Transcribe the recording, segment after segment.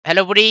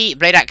Hello everybody,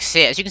 Blade Axe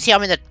here. As you can see,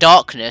 I'm in the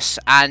darkness,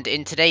 and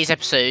in today's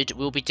episode,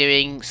 we'll be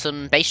doing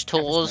some base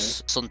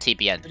tours on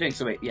TBN. We're doing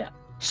something, yeah.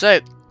 So,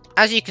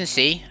 as you can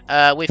see,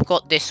 we've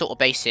got this sort of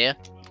base here.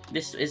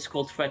 This is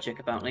called Frederick,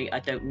 apparently.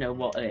 I don't know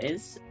what it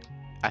is.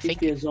 I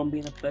think a zombie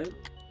in a boat.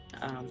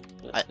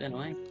 But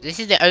anyway. This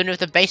is the owner of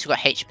the base. We've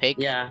got H-Pig.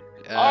 Yeah.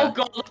 Oh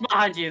god, look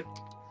behind you!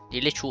 The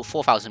literal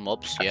 4,000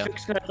 mobs, yeah.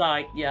 Frederick's gonna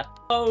die, yeah.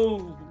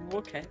 Oh,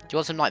 okay. Do you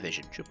want some night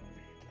vision? Sure.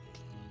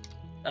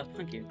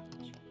 Thank you.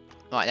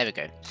 Right, there we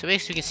go. So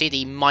as we can see,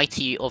 the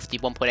mighty of the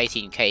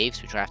 1.18 caves,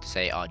 which I have to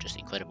say are just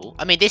incredible.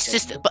 I mean, this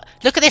just... But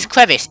look at this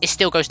crevice. It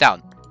still goes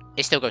down.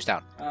 It still goes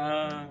down.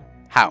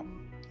 How?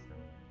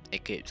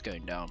 It keeps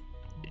going down.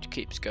 It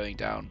keeps going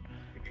down.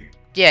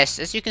 Yes,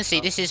 as you can see,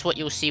 this is what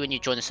you'll see when you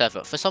join the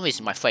server. For some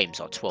reason, my frames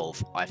are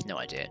 12. I have no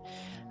idea.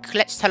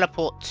 Let's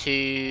teleport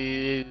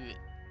to...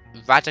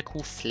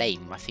 Radical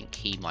Flame. I think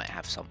he might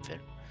have something.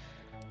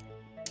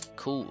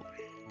 Cool.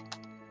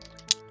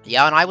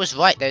 Yeah, and I was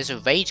right. There's a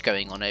raid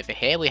going on over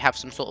here. We have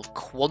some sort of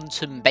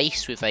quantum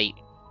base with a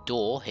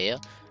door here.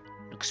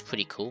 Looks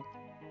pretty cool.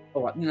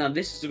 Oh, no,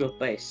 this is a good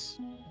base.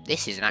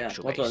 This is an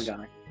actual base. Well done,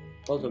 guy.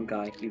 Well done,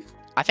 guy.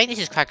 I think this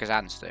is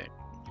Krakazan's, though.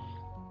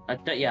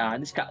 Yeah,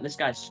 this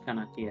guy's kind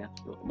of here.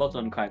 Well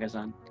done,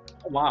 Krakazan.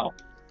 Oh, wow.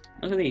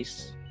 Look at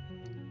these.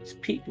 It's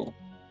people.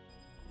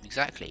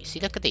 Exactly.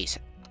 See, look at these.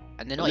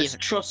 And they're not There's even...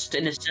 trust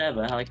in this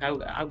server. Like,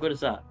 how good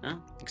is that? Huh?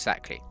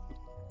 Exactly.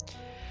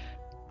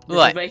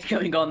 There's a raid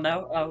going on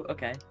now. Oh,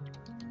 okay.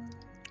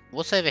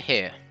 What's over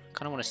here?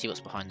 Kind of want to see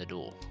what's behind the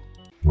door.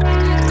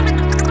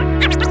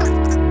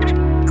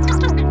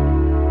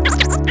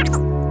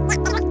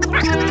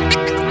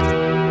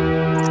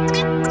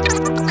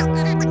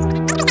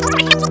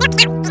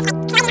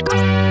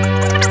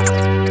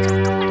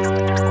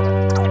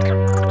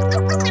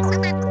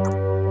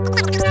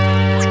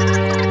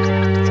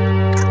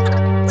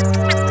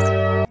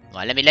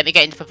 Right, let me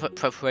get into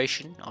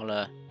preparation.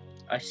 I'll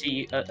I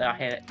see. I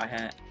hear it. I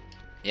hear it.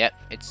 Yep,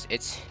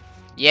 it's.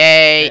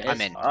 Yay!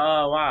 I'm in.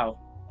 Oh wow!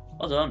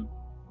 Well done.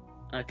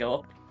 Go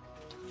up.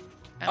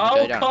 And oh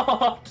go down.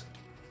 god!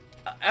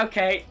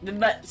 Okay,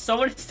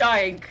 someone is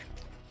dying.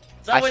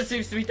 Someone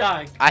seems to be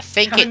dying. I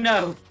think oh,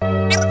 no.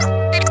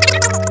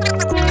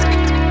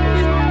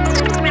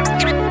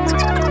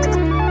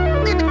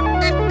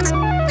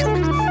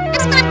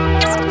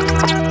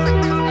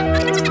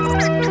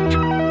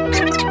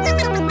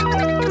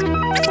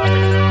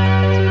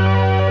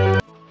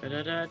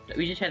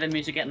 We just hear the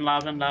music getting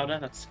louder and louder.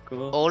 That's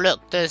cool. Oh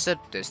look, there's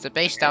the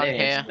base down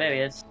here. There he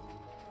is.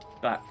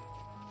 Back.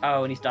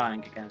 Oh, and he's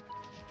dying again.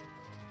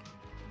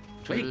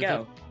 Where'd he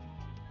go?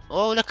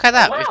 Oh, look at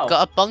that. Oh, wow. We've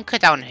got a bunker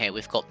down here.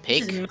 We've got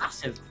Pig. This is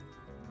massive.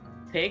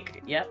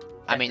 Pig. Yep.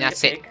 I mean,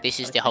 that's it. This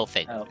is the whole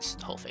thing. Oh. This is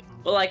the whole thing.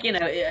 Well, like, you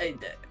know,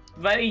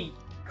 very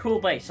cool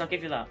base. I'll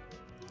give you that.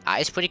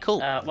 It's pretty cool.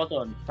 Well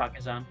done,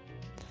 Pakistan.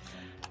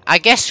 I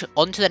guess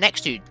on to the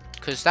next dude,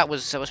 because that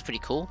was pretty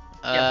cool.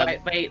 Yeah,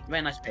 very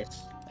nice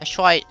base. Let's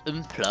try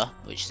Umpla,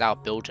 which is our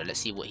builder. Let's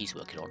see what he's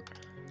working on.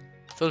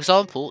 For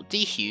example, the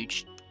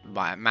huge,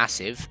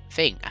 massive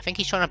thing. I think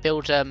he's trying to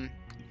build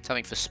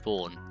something for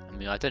spawn. I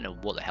mean, I don't know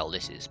what the hell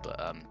this is, but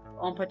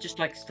Umpa just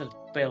likes to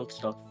build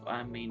stuff.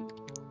 I mean,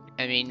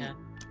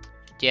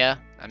 yeah.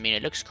 I mean,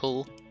 it looks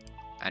cool,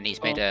 and he's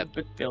made a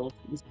good build.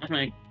 It's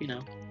definitely, you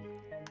know.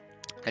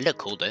 They look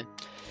cool though.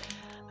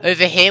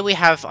 Over here we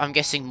have, I'm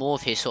guessing, more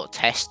of his sort of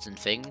tests and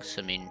things.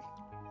 I mean,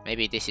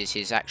 maybe this is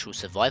his actual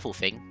survival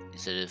thing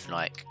instead of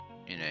like,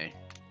 you know,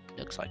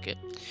 looks like it.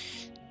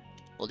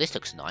 Well, this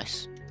looks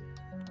nice.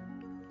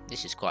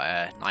 This is quite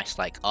a nice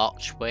like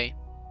archway.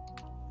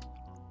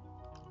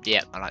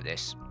 Yeah, I like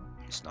this.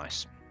 It's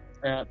nice.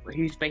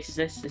 Whose base is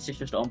this? This is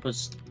just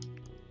Umpa's.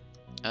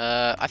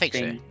 I think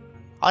so.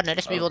 Oh no,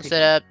 let's move on to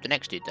the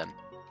next dude then.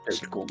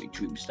 Don't call me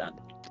Dream Stand.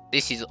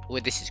 This is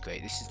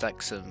great. This is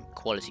like some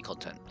quality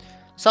content.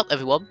 Sup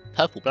everyone,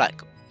 purple,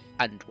 black,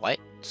 and white.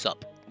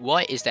 Sup.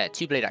 White is there.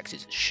 2 blade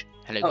axes. Shh.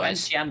 Hello guys.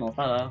 MC Ammo.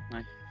 Hello.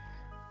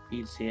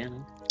 He's here.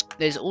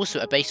 There's also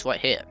a base right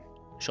here.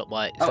 Shot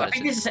by. Oh, I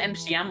think this is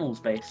MC Ammo's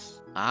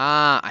base.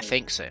 Ah, I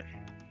think so.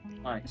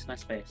 Right, it's a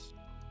nice base.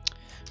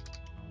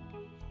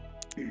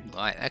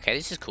 Right. Okay,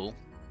 this is cool.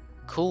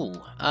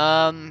 Cool.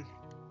 I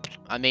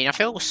mean, I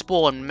feel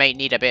spawn may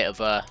need a bit of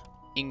a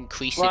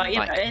increasing. Well, yeah,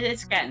 like...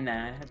 it's getting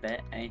there a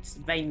bit. It's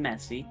very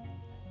messy.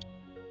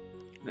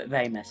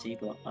 Very messy,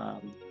 but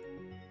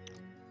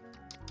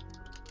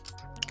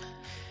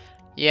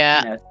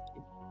yeah.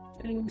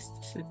 You know,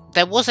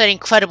 there was an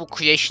incredible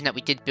creation that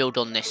we did build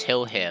on this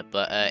hill here,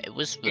 but it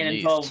was removed. It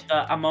involved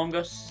Among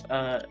Us,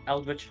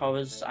 Eldritch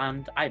Horrors,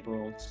 and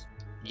Eyeballs.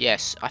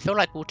 Yes, I feel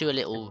like we'll do a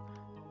little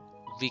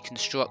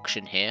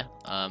reconstruction here.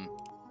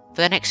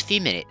 For the next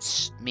few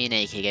minutes, me and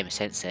AK Gamer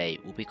Sensei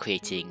will be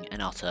creating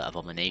an utter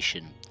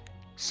abomination.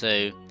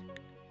 So,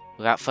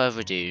 without further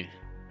ado,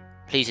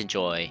 please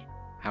enjoy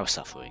our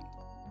suffering.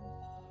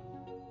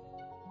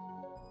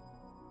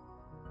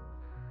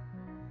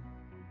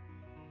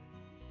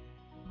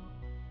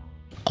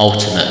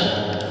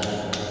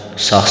 Ultimate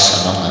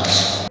Sus Among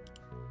Us.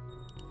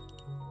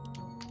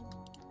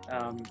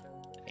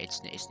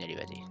 It's nearly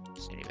ready.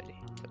 It's nearly ready.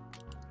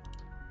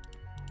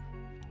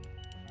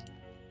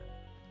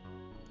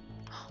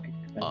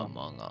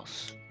 Among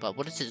Us. But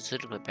what is it? Does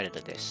it look better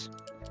than this?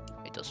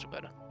 It does look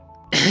better.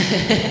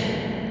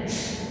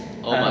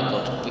 Oh my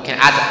god, we can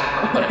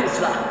add. What is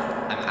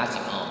that? I'm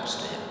adding arms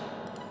to him.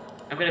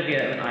 I'm gonna be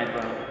an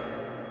eyebrow.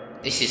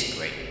 This is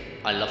great.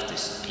 I love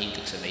this. He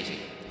looks amazing.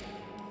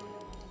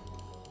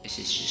 This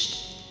is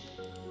just.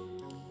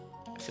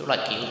 I feel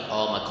like he.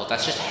 Oh my god,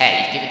 that's just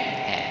hair. He's giving him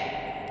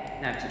hair.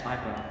 No, it's an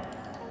eyebrow.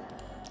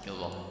 You're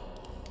wrong.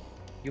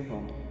 You're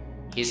wrong.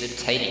 He's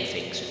obtaining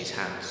things with his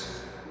hands.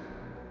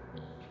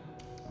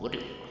 What?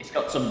 He's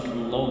got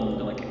some long,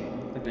 like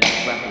a bit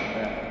of rapid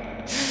there.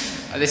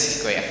 Oh, this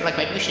is great. I feel like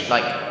maybe we should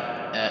like.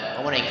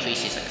 I want to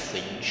increase his like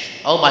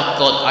fringe. Oh my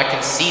god, I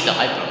can see the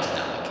eyebrows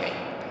now. Okay,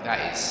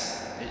 that is.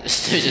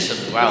 Those are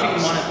some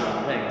brows.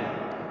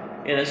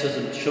 Yeah, those are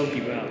some chunky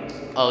brows.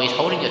 Oh, he's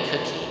holding a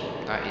cookie.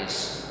 That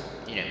is,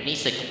 you know, he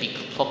needs to be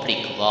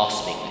properly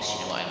grasping this. You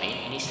know what I mean?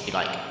 He needs to be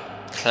like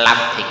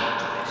clamping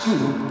onto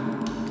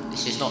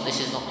this. This is not.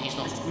 He's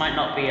not. This might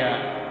not be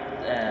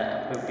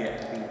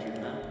appropriate for YouTube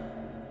now.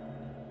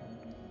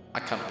 I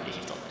can't believe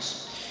you've done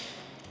this.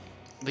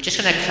 We're just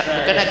gonna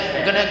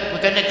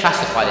we're gonna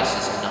classify this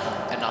as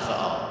another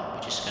art.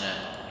 We're just gonna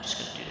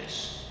do this.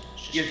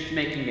 You're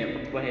making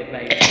it way.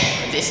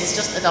 This is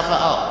just another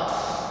art.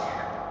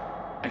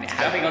 And it's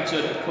grabbing onto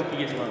a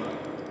cookie as well.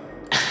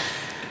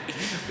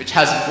 Which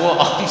has more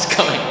arms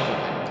going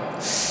on.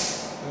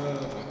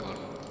 Oh my god.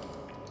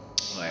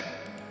 Right.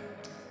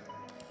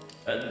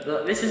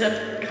 This is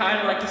a kind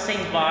of like the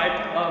same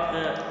vibe of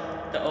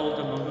the old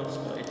Among Us,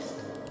 but it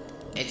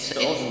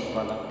wasn't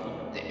better.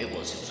 It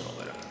was a lot better.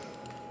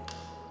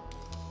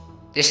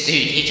 This dude,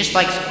 he just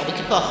likes. Oh, we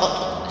can put a hot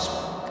dog on this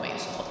one. We can make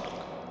this a hot dog.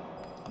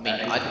 I mean,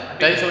 I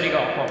don't. It's already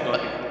got a hot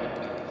dog.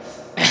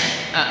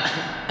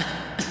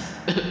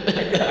 I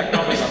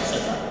can't believe I've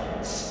said that.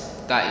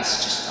 That is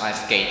just.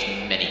 I've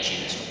gained many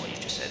tunes from what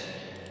you've just said.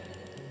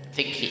 I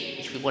think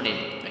if we wanted.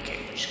 Okay,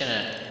 we're just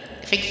gonna.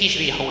 I think he should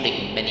be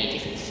holding many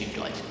different food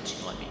items. You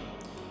know what I mean?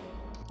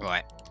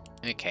 Right.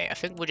 Okay. I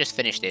think we'll just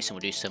finish this and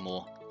we'll do some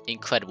more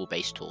incredible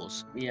base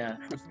tours. Yeah.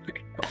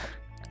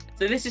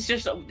 So this is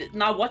just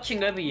now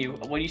watching over you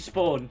when you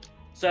spawn.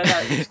 So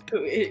that's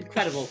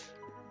incredible.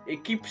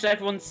 It keeps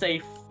everyone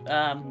safe.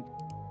 I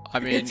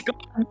mean, it's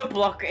got a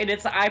block in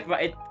its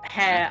eyebrow,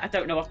 hair. I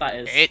don't know what that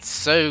is. It's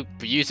so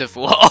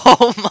beautiful.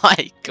 Oh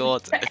my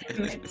god.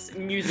 It's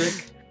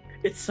music.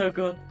 It's so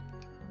good.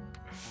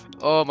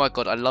 Oh my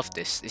god, I love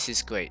this. This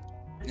is great.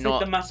 It's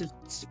like the massive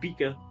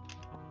speaker.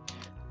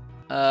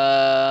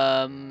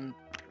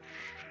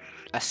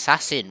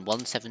 Assassin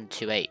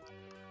 1728.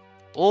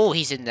 Oh,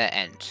 he's in their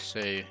end,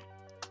 so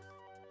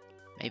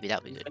maybe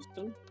that'll be good.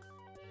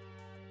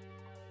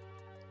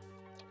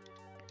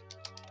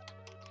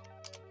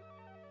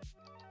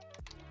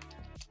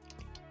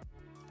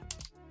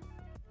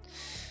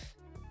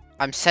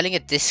 I'm selling a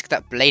disc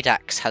that Blade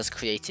Axe has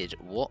created.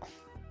 What?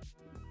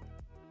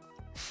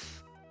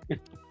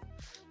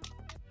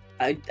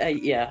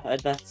 Yeah,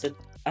 that's it.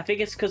 I think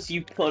it's because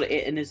you put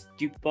it in his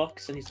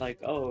jukebox and he's like,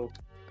 oh.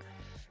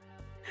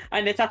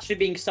 And it's actually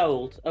being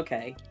sold.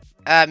 Okay.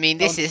 I mean,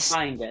 this is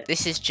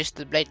just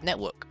the Blade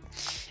Network.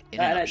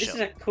 This is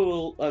a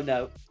cool. Oh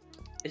no,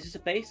 is this a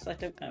base? I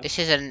don't know. This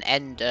is an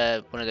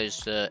one of those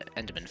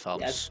Enderman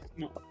farms. Yeah, it's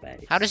not a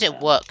base. How does it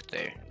work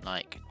though?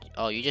 Like,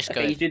 oh, you just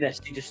go. You do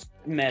this. You just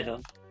murder,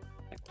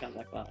 kind of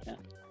like that. Yeah.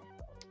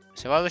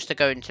 So I was to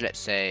go into, let's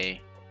say,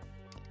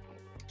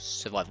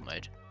 survival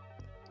mode,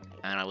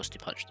 and I was to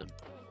punch them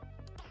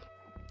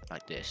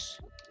like this,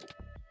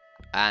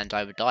 and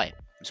I would die.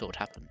 That's what would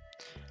happen.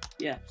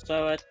 Yeah.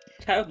 So a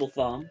terrible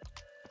farm.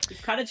 It's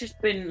kind of just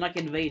been like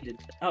invaded.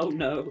 Oh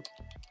no.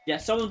 Yeah,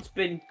 someone's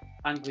been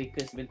angry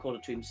because they've been called a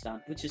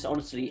tombstone, which is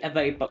honestly a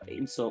very bad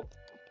insult.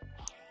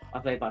 A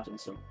very bad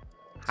insult.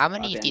 How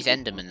many of these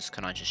Endermans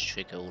can I just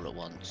trigger all at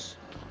once?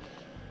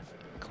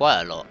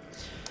 Quite a lot.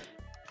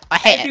 I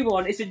hate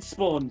everyone is in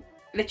spawn.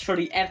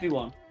 Literally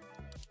everyone.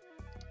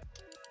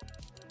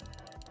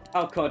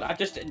 Oh god, I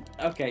just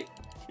okay.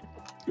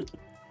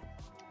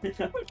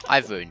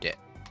 I've ruined it.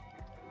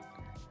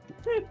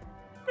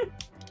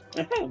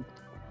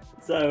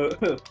 So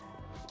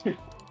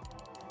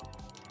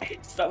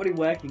it's not really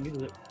working,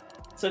 is it?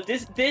 So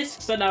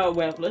discs are now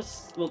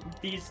worthless. Well,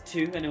 these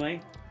two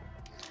anyway.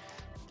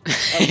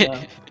 Oh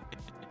no!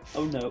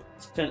 Oh no!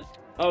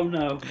 Oh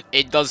no!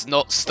 It does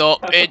not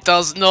stop! It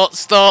does not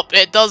stop!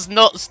 It does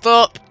not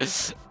stop!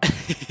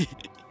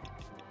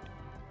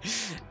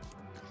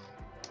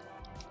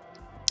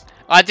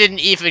 I didn't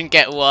even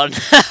get one.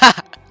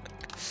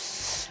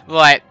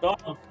 Right.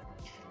 Oh.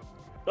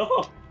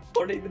 Oh.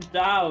 Putting them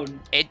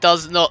down. It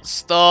does not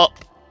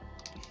stop.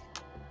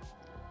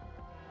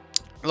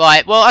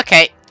 Right, well,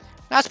 okay.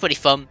 That's pretty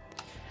fun.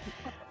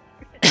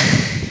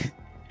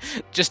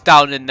 Just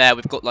down in there,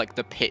 we've got, like,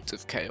 the pit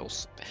of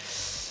chaos.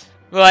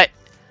 Right.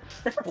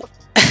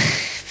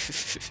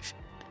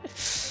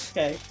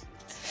 Okay.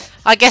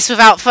 I guess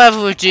without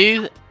further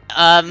ado,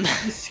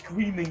 He's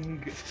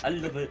screaming. I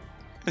love it.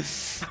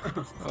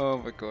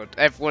 Oh my god,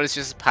 everyone is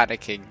just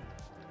panicking.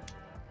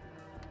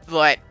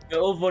 Right. They're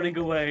all running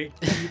away.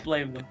 Can you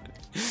blame them?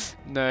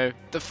 No,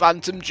 the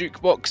phantom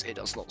jukebox. It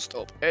does not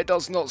stop. It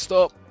does not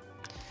stop.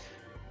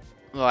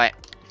 Right.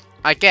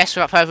 I guess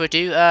without further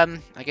ado,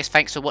 I guess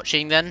thanks for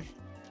watching then.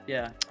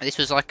 Yeah. This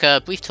was like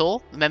a brief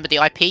tour. Remember, the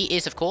IP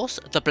is of course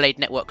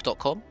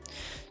thebladenetwork.com.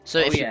 So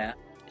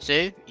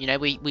you know,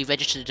 we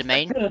registered a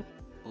domain.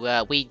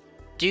 We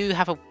do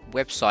have a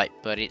website,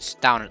 but it's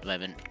down at the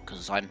moment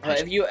because I'm.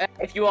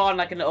 If you are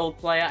like an old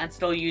player and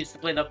still use the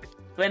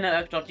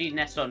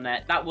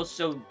bladenetwork.dns.net, that will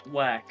still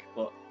work,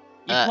 but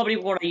you probably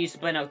want to use the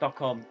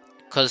bladenetwork.com.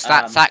 Because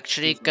that's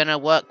actually gonna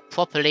work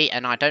properly,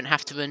 and I don't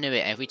have to renew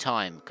it every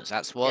time. Because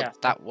that's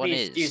what that one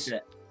is. Use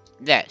it.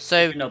 Yeah.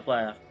 So. No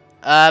player.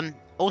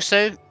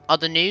 Also,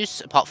 other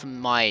news apart from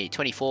my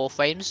 24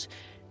 frames.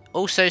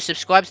 Also,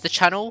 subscribe to the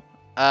channel.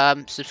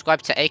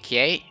 Subscribe to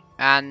AKA,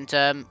 and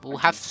we'll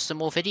have some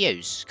more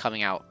videos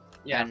coming out.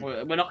 Yeah,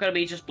 we're not going to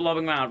be just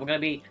blowing around. We're going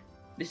to be.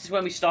 This is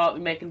when we start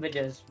making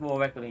videos more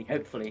regularly,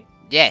 hopefully.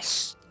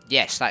 Yes,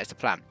 that is the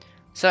plan.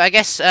 So I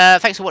guess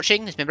thanks for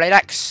watching. This has been Blade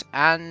Axe,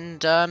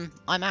 and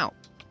I'm out.